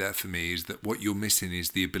perspective there for me, is that what you're missing is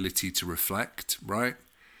the ability to reflect, right?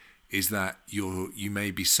 Is that you may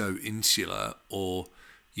be so insular, or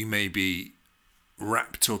you may be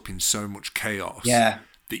wrapped up in so much chaos that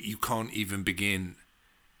you can't even begin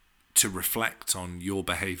to reflect on your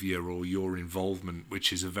behavior or your involvement,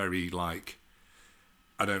 which is a very, like,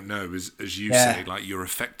 I don't know, as you say, like, you're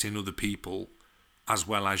affecting other people as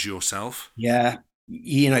well as yourself. Yeah.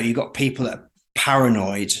 You know, you got people that are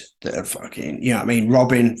paranoid, that are fucking, you know what I mean,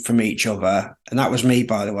 robbing from each other. And that was me,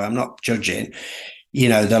 by the way. I'm not judging. You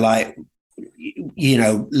know, they're like, you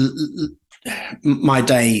know, my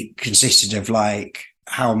day consisted of like,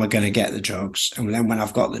 how am I going to get the drugs? And then when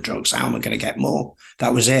I've got the drugs, how am I going to get more?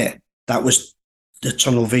 That was it. That was the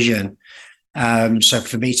tunnel vision. So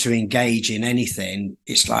for me to engage in anything,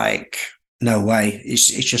 it's like, no way. It's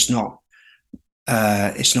just not,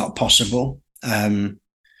 it's not possible. You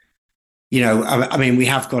know, I mean, we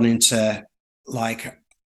have gone into like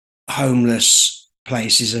homeless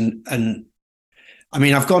places, and I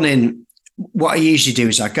mean, I've gone in. What I usually do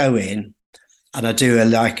is I go in and I do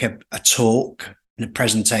a talk and a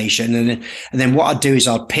presentation, and then what I'd do is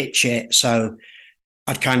I'd pitch it. So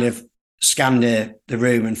I'd kind of scan the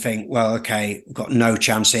room and think, well, okay, we've got no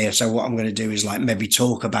chance here. So what I'm going to do is like maybe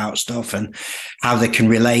talk about stuff and how they can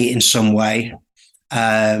relate in some way.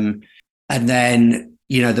 And then,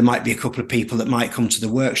 you know, there might be a couple of people that might come to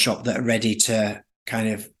the workshop that are ready to kind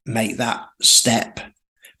of make that step.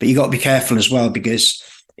 But you got to be careful as well, because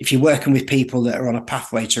if you're working with people that are on a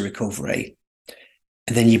pathway to recovery,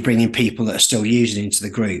 and then you bring in people that are still using into the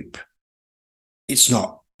group, it's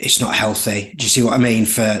not healthy. Do you see what I mean,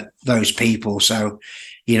 for those people? So,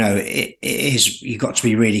 you know, it is, you've got to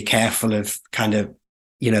be really careful of kind of,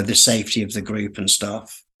 you know, the safety of the group and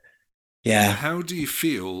stuff. Yeah. How do you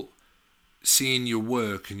feel seeing your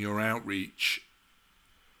work and your outreach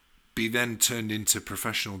be then turned into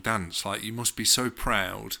professional dance? Like, you must be so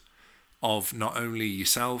proud of not only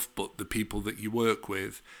yourself, but the people that you work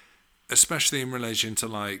with, especially in relation to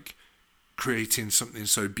like creating something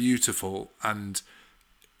so beautiful and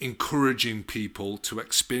encouraging people to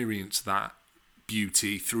experience that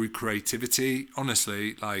beauty through creativity.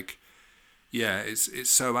 Honestly, like, yeah, it's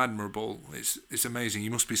so admirable. It's amazing.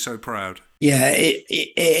 You must be so proud. Yeah, it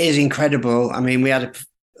is incredible. I mean, we had a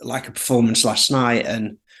performance last night,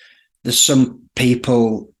 and there's some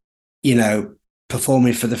people, you know,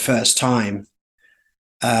 performing for the first time.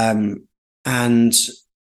 And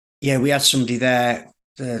yeah, we had somebody there,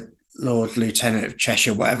 the Lord Lieutenant of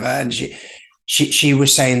Cheshire, whatever, and she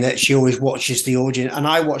was saying that she always watches the audience, and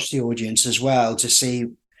I watch the audience as well to see,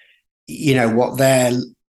 you know, what they're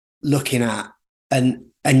looking at, and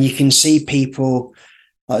you can see people.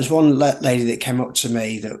 There's one lady that came up to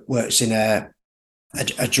me that works in a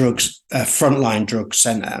frontline drug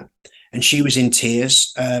center, and she was in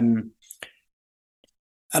tears. And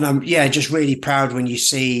I'm just really proud when you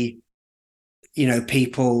see, you know,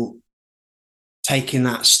 people taking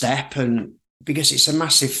that step, and because it's a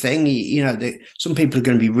massive thing, you know, some people are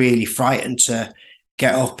going to be really frightened to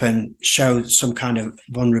get up and show some kind of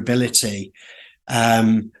vulnerability.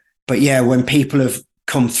 But yeah, when people have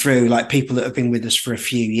come through, like people that have been with us for a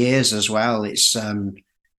few years as well, it's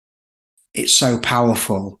so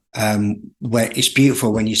powerful. Where it's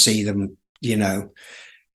beautiful when you see them, you know,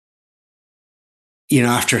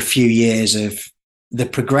 after a few years of the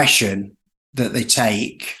progression that they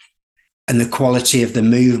take and the quality of the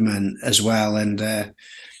movement as well. And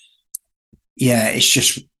it's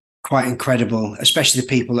just quite incredible, especially the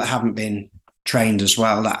people that haven't been trained as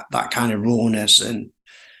well, that kind of rawness. And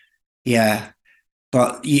yeah,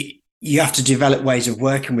 but you have to develop ways of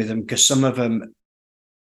working with them, because some of them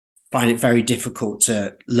find it very difficult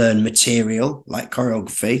to learn material like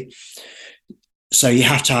choreography. So you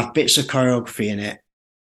have to have bits of choreography in it,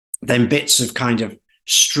 then bits of kind of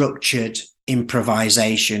structured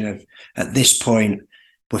improvisation of, at this point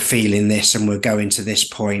we're feeling this and we're going to this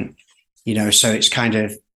point, you know. So it's kind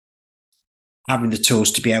of having the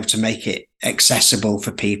tools to be able to make it accessible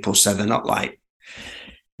for people, so they're not like,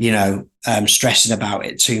 you know, stressing about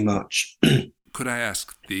it too much. Could I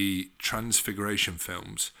ask, the Transfiguration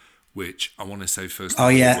films, which I want to say first Oh of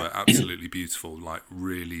all yeah. were absolutely beautiful, like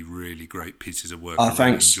really, really great pieces of work. Oh, I really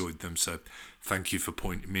thanks. enjoyed them. So thank you for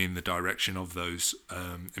pointing me in the direction of those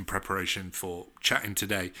in preparation for chatting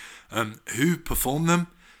today. Who performed them?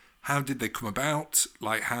 How did they come about?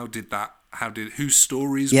 Like, whose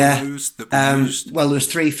stories were Yeah. those that were used? Well, there was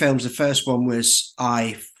 3 films. The first one was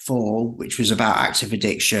I Fall, which was about active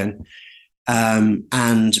addiction.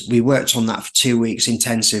 And we worked on that for 2 weeks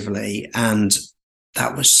intensively. And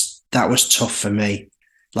that was tough for me.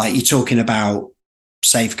 Like, you're talking about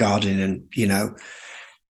safeguarding and,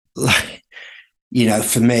 like,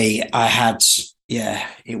 for me,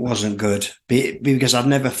 it wasn't good because I'd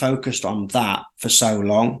never focused on that for so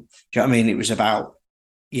long. Do you know what I mean? It was about,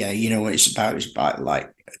 what it's about. It's about like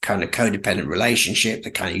a kind of codependent relationship,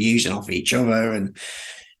 they're kind of using off each other, and,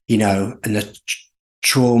 and the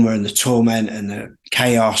trauma and the torment and the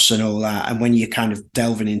chaos and all that. And when you're kind of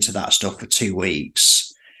delving into that stuff for 2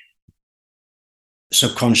 weeks,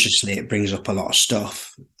 subconsciously it brings up a lot of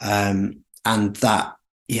stuff. And that,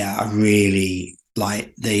 I really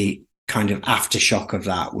like the kind of aftershock of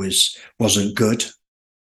that wasn't good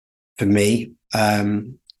for me.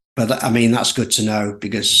 But I mean, that's good to know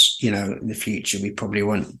because, in the future, we probably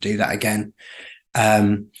won't do that again.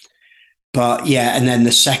 But yeah, and then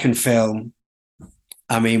the second film,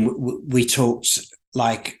 I mean, we talked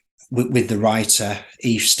like with the writer,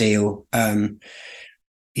 Eve Steele,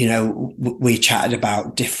 we chatted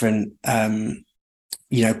about different,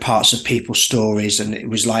 parts of people's stories. And it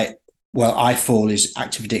was like, well, I Fall is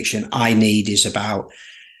active addiction. I Need is about,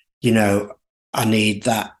 I need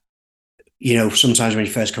that, sometimes when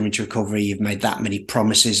you first come into recovery, you've made that many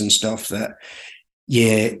promises and stuff that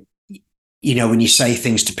when you say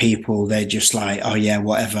things to people, they're just like, oh yeah,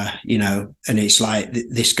 whatever, and it's like,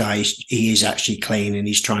 this guy, he is actually clean and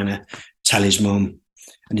he's trying to tell his mum,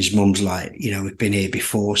 and his mum's like, we've been here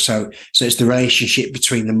before. So it's the relationship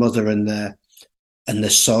between the mother and the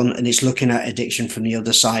son, and it's looking at addiction from the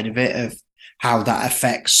other side of it, of how that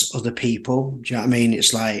affects other people. Do you know what I mean?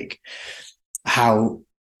 It's like how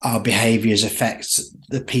our behaviors affect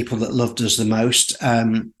the people that loved us the most.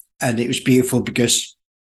 And it was beautiful because,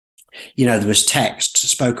 there was text,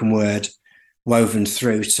 spoken word woven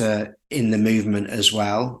through to in the movement as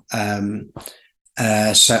well.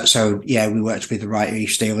 So we worked with the writer Eve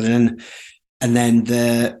Steele, and then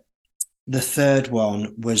the third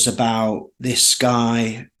one was about this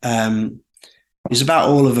guy. It was about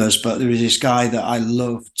all of us, but there was this guy that I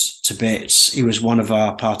loved to bits. He was one of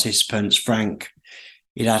our participants, Frank.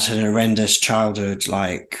 He'd had an horrendous childhood,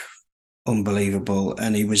 like unbelievable.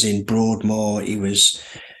 And he was in Broadmoor. He was,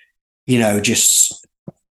 just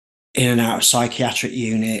in and out of psychiatric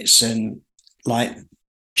units. And like,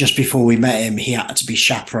 just before we met him, he had to be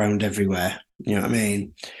chaperoned everywhere. You know what I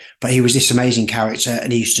mean? But he was this amazing character,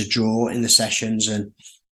 and he used to draw in the sessions, and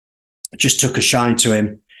just took a shine to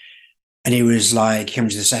him. And he was like, he came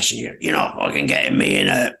to the session, you're not fucking getting me in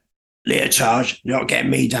a leotard, you're not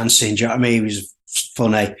getting me dancing. Do you know what I mean? He was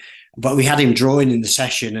funny. But we had him drawing in the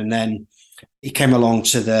session, and then he came along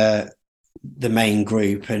to the main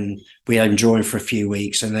group, and we had him drawing for a few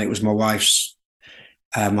weeks. And then it was my wife's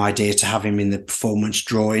idea to have him in the performance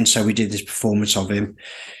drawing. So we did this performance of him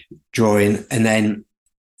drawing. And then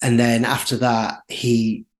after that,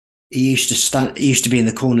 he used to be in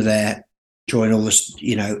the corner there drawing all this,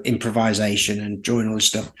 improvisation and drawing all this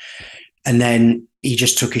stuff. And then he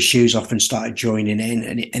just took his shoes off and started joining in.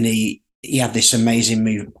 And he had this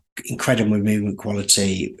amazing incredible movement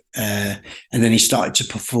quality. And then he started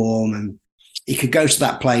to perform, and he could go to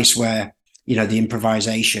that place where, the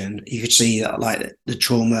improvisation, you could see that, like the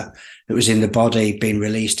trauma that was in the body being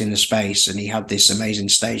released in the space. And he had this amazing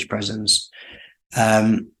stage presence.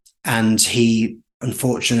 And he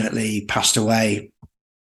unfortunately passed away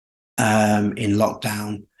in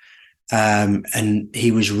lockdown. And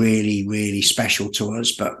he was really, really special to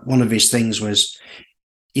us. But one of his things was,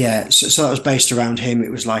 so that was based around him.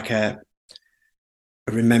 It was like a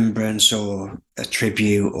remembrance or a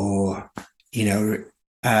tribute, or,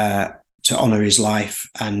 to honor his life.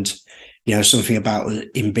 And, something about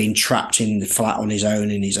him being trapped in the flat on his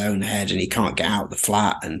own, in his own head, and he can't get out the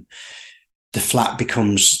flat. And the flat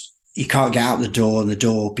becomes, you can't get out the door, and the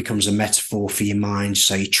door becomes a metaphor for your mind.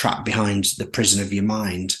 So you're trapped behind the prison of your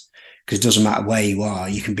mind, because it doesn't matter where you are,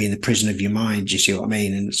 you can be in the prison of your mind. You see what I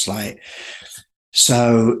mean? And it's like,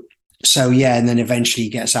 so yeah. And then eventually he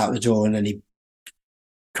gets out the door, and then he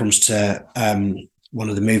comes to one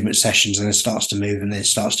of the movement sessions, and then starts to move, and then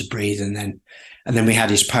starts to breathe. And then we had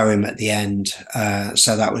his poem at the end.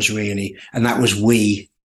 So that was really, and that was we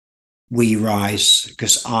rise,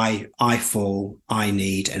 because I fall, I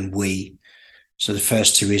need, and we. So the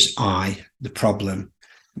first two is I, the problem,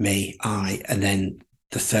 me, I, and then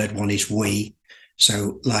the third one is we.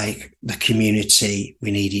 So like the community, we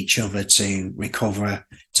need each other to recover,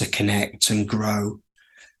 to connect and grow.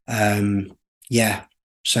 Yeah.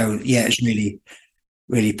 So yeah, it's really,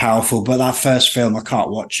 really powerful. But that first film, I can't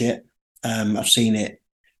watch it. I've seen it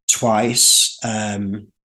twice. And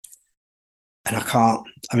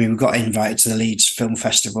we got invited to the Leeds Film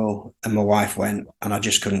Festival and my wife went and I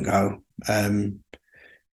just couldn't go.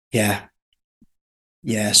 Yeah.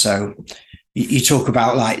 Yeah. So you talk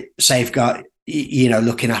about like safeguard,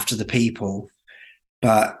 looking after the people,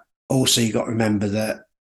 but also you got to remember that,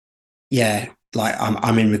 yeah, like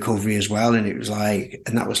I'm in recovery as well. And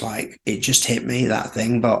that was like, it just hit me, that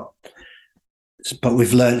thing, but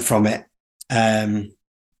we've learned from it.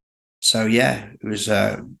 So yeah, it was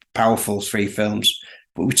powerful 3 films,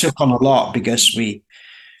 but we took on a lot because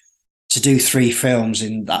to do 3 films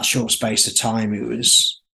in that short space of time, it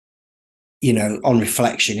was, on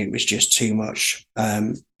reflection, it was just too much.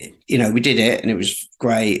 We did it and it was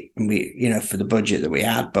great, and we, for the budget that we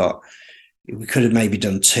had, but we could have maybe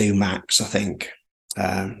done 2 max, I think.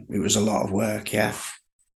 It was a lot of work. Yeah.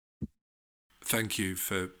 Thank you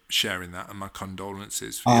for sharing that, and my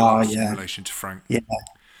condolences for your loss in relation to Frank.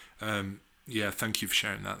 Yeah. Thank you for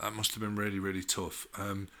sharing that. That must have been really, really tough.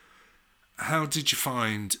 How did you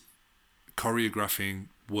find choreographing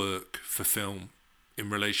work for film in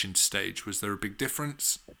relation to stage? Was there a big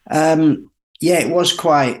difference? It was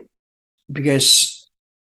quite, because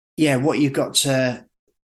what you've got to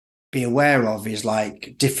be aware of is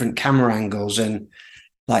like different camera angles, and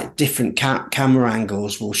like different camera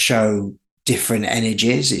angles will show different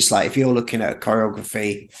energies. It's like if you're looking at a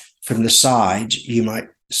choreography from the side, you might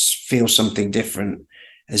feel something different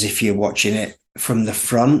as if you're watching it from the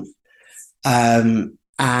front.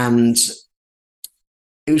 And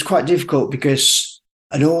it was quite difficult because,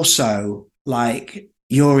 and also like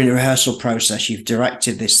you're in a rehearsal process, you've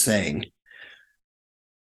directed this thing,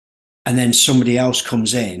 and then somebody else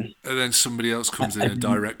comes in. And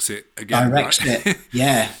directs it again. It,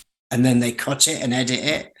 yeah. And then they cut it and edit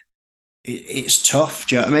it. It's tough.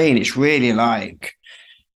 Do you know what I mean? It's really like,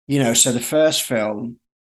 so the first film,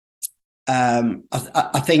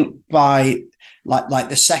 I think by like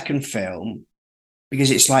the second film,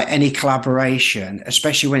 because it's like any collaboration,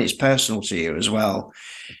 especially when it's personal to you as well,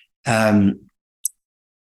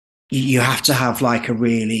 you have to have like a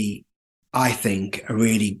really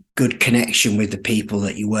good connection with the people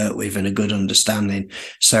that you work with and a good understanding.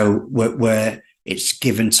 So where it's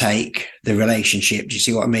give and take, the relationship. Do you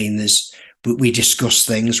see what I mean? We discuss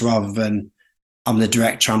things rather than I'm the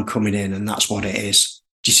director, I'm coming in and that's what it is.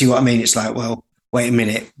 Do you see what I mean? It's like, well, wait a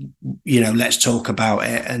minute, let's talk about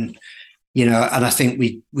it. And, and I think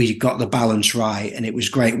we got the balance right, and it was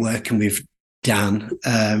great working with Dan.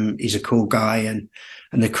 He's a cool guy, and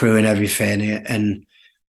the crew and everything. And,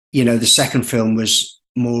 the second film was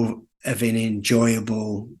more of an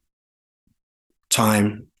enjoyable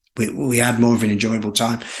time. We had more of an enjoyable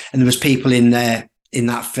time, and there was people in there in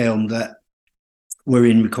that film that were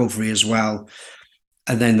in recovery as well.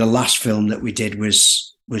 And then the last film that we did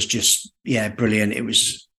was just brilliant. It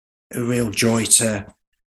was a real joy to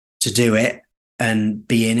do it and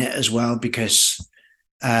be in it as well, because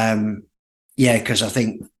because I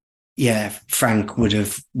think Frank would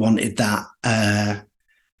have wanted that.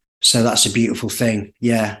 So that's a beautiful thing.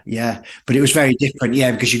 Yeah. But it was very different,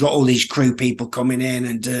 because you got all these crew people coming in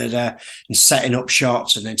and setting up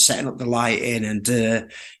shots and then setting up the lighting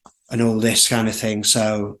and all this kind of thing.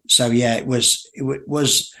 So it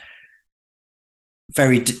was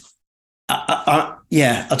very.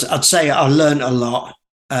 I'd say I learned a lot.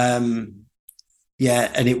 And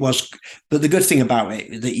it was. But the good thing about it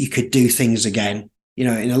is that you could do things again. In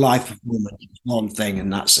a live performance, it's one thing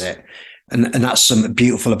and that's it. And that's something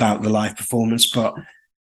beautiful about the live performance. But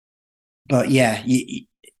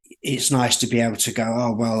it's nice to be able to go,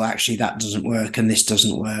 oh, well, actually that doesn't work and this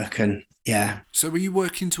doesn't work. And So were you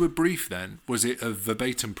working to a brief then? Was it a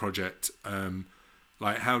verbatim project? Was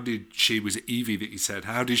it Evie that you said?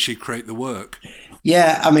 How did she create the work?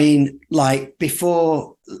 Yeah, I mean, like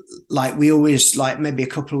before, like we always, like maybe a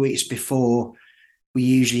couple of weeks before, we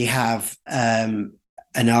usually have an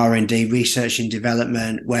R&D, research and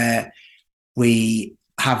development, where we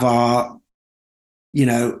have our,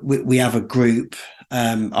 we have a group,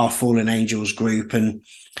 our Fallen Angels group, and,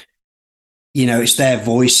 it's their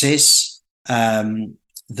voices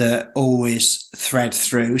that always thread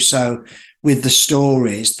through. So with the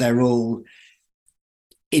stories, they're all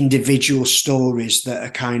individual stories that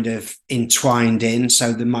are kind of entwined in.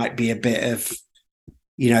 So there might be a bit of,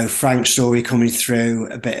 Frank's story coming through,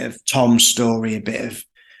 a bit of Tom's story, a bit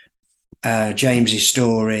of James's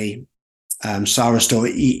story, Sarah's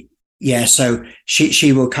story. Yeah, so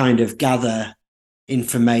she will kind of gather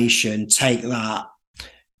information, take that,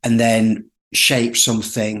 and then shape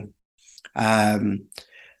something. But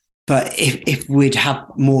if we'd had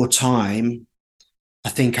more time, I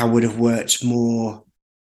think I would have worked more,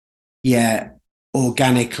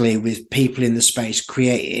 organically with people in the space,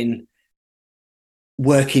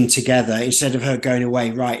 working together, instead of her going away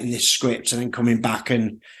writing this script and then coming back.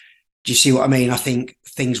 And do you see what I mean? I think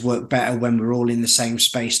things work better when we're all in the same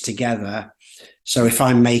space together. So if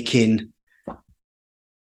I'm making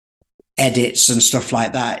edits and stuff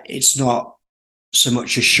like that, it's not so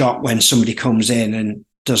much a shock when somebody comes in and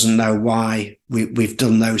doesn't know why we've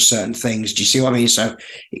done those certain things. Do you see what I mean? So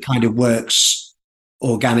it kind of works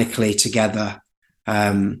organically together.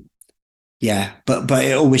 But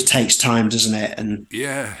it always takes time, doesn't it? And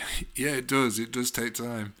yeah, it does. It does take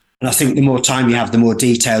time. And I think the more time you have, the more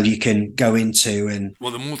detail you can go into. And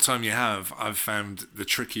well, the more time you have, I've found the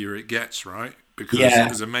trickier it gets, right? Because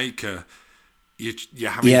as a maker,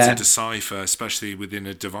 you're having to decipher, especially within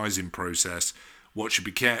a devising process, what should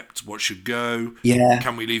be kept, what should go. Yeah.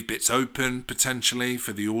 Can we leave bits open potentially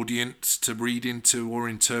for the audience to read into or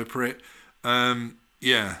interpret?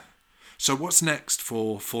 So what's next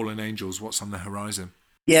for Fallen Angels? What's on the horizon?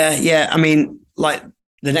 Yeah. I mean, like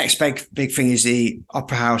the next big thing is the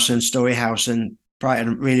Opera House and Story House and Brighton.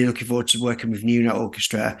 I'm really looking forward to working with New Note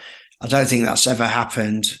Orchestra. I don't think that's ever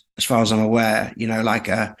happened, as far as I'm aware, like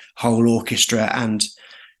a whole orchestra and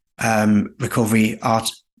recovery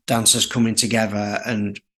art dancers coming together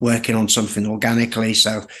and working on something organically.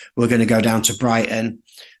 So we're going to go down to Brighton.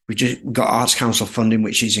 We got Arts Council funding,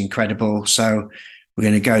 which is incredible. So we're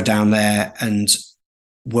going to go down there and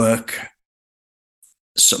work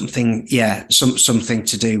something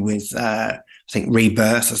to do with, I think,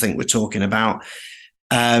 rebirth, I think we're talking about.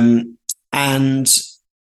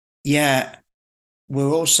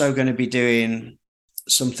 We're also going to be doing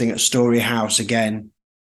something at Story House again.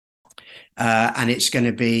 And it's going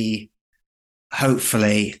to be,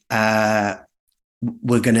 hopefully, we're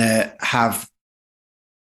going to have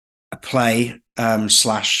a play /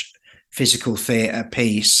 physical theatre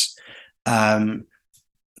piece called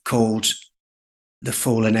The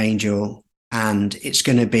Fallen Angel. And it's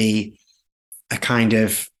going to be a kind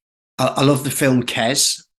of, I love the film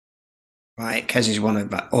Kes, right? Kes is one of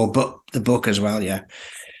the book as well, yeah.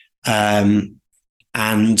 And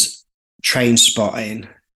Train Spotting,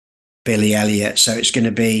 Billy Elliot. So it's going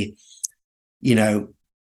to be,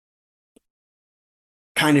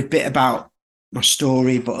 kind of bit about my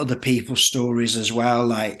story, but other people's stories as well.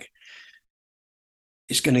 Like,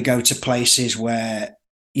 it's going to go to places where,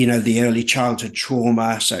 the early childhood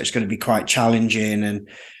trauma. So it's going to be quite challenging, and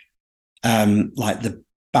like the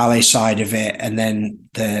ballet side of it, and then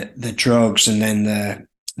the drugs, and then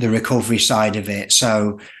the recovery side of it.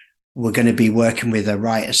 So we're going to be working with a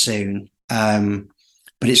writer soon.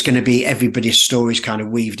 But it's going to be everybody's stories kind of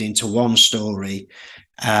weaved into one story.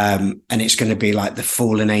 And it's going to be like the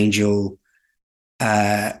Fallen Angel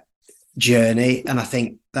journey. And I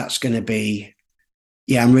think that's going to be,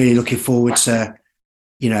 I'm really looking forward to,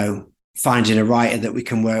 finding a writer that we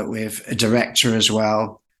can work with, a director as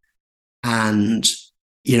well, and,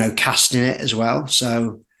 casting it as well.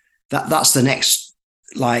 So that's the next,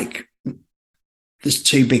 like, there's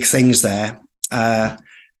two big things there.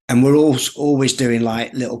 And we're always doing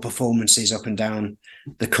like little performances up and down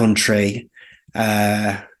the country.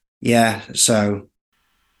 So.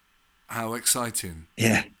 How exciting.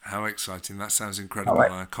 Yeah. How exciting. That sounds incredible.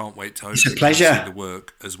 Right. I can't wait to It's a pleasure. See the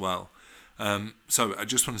work as well. So I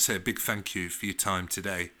just want to say a big thank you for your time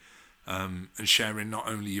today, and sharing not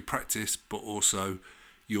only your practice, but also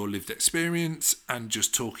your lived experience, and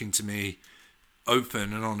just talking to me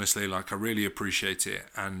open and honestly. Like, I really appreciate it,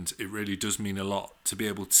 and it really does mean a lot to be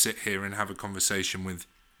able to sit here and have a conversation with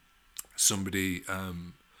somebody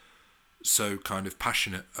so kind of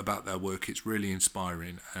passionate about their work. It's really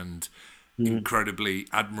inspiring and incredibly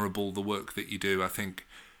admirable, the work that you do. I think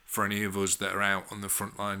for any of us that are out on the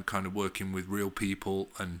front line kind of working with real people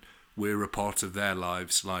and we're a part of their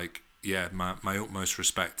lives, like, my utmost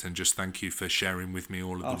respect, and just thank you for sharing with me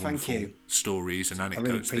all of the wonderful stories and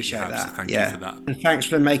anecdotes that you have. So thank you for that. And thanks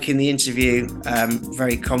for making the interview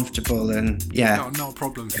very comfortable, and not a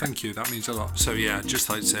problem. Thank you. That means a lot. So just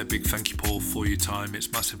like to say a big thank you, Paul, for your time.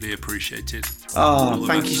 It's massively appreciated.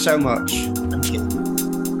 Thank you so much. Thank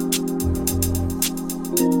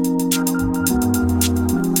you.